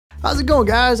How's it going,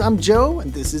 guys? I'm Joe,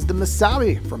 and this is the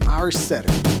Mesabi from Irish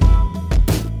Setter.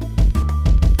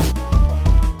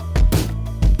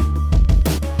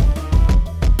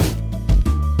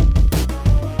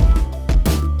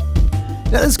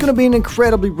 Now, this is going to be an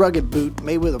incredibly rugged boot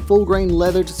made with a full grain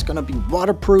leather. It's going to be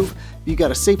waterproof. You got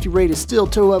a safety rated steel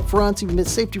toe up front. It's even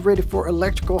safety rated for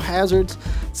electrical hazards.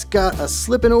 It's got a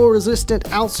slip and oil resistant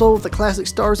outsole with the classic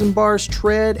stars and bars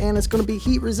tread, and it's going to be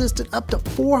heat resistant up to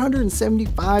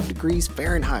 475 degrees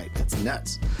Fahrenheit. That's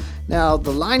nuts. Now,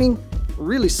 the lining,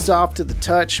 really soft to the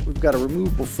touch. We've got a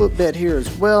removable footbed here as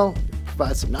well. It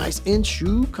provides some nice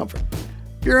in-shoe comfort.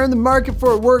 If you're in the market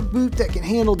for a work boot that can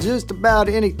handle just about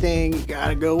anything, you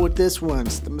gotta go with this one.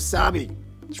 It's the Mesabi.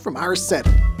 It's from Irish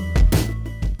Setter.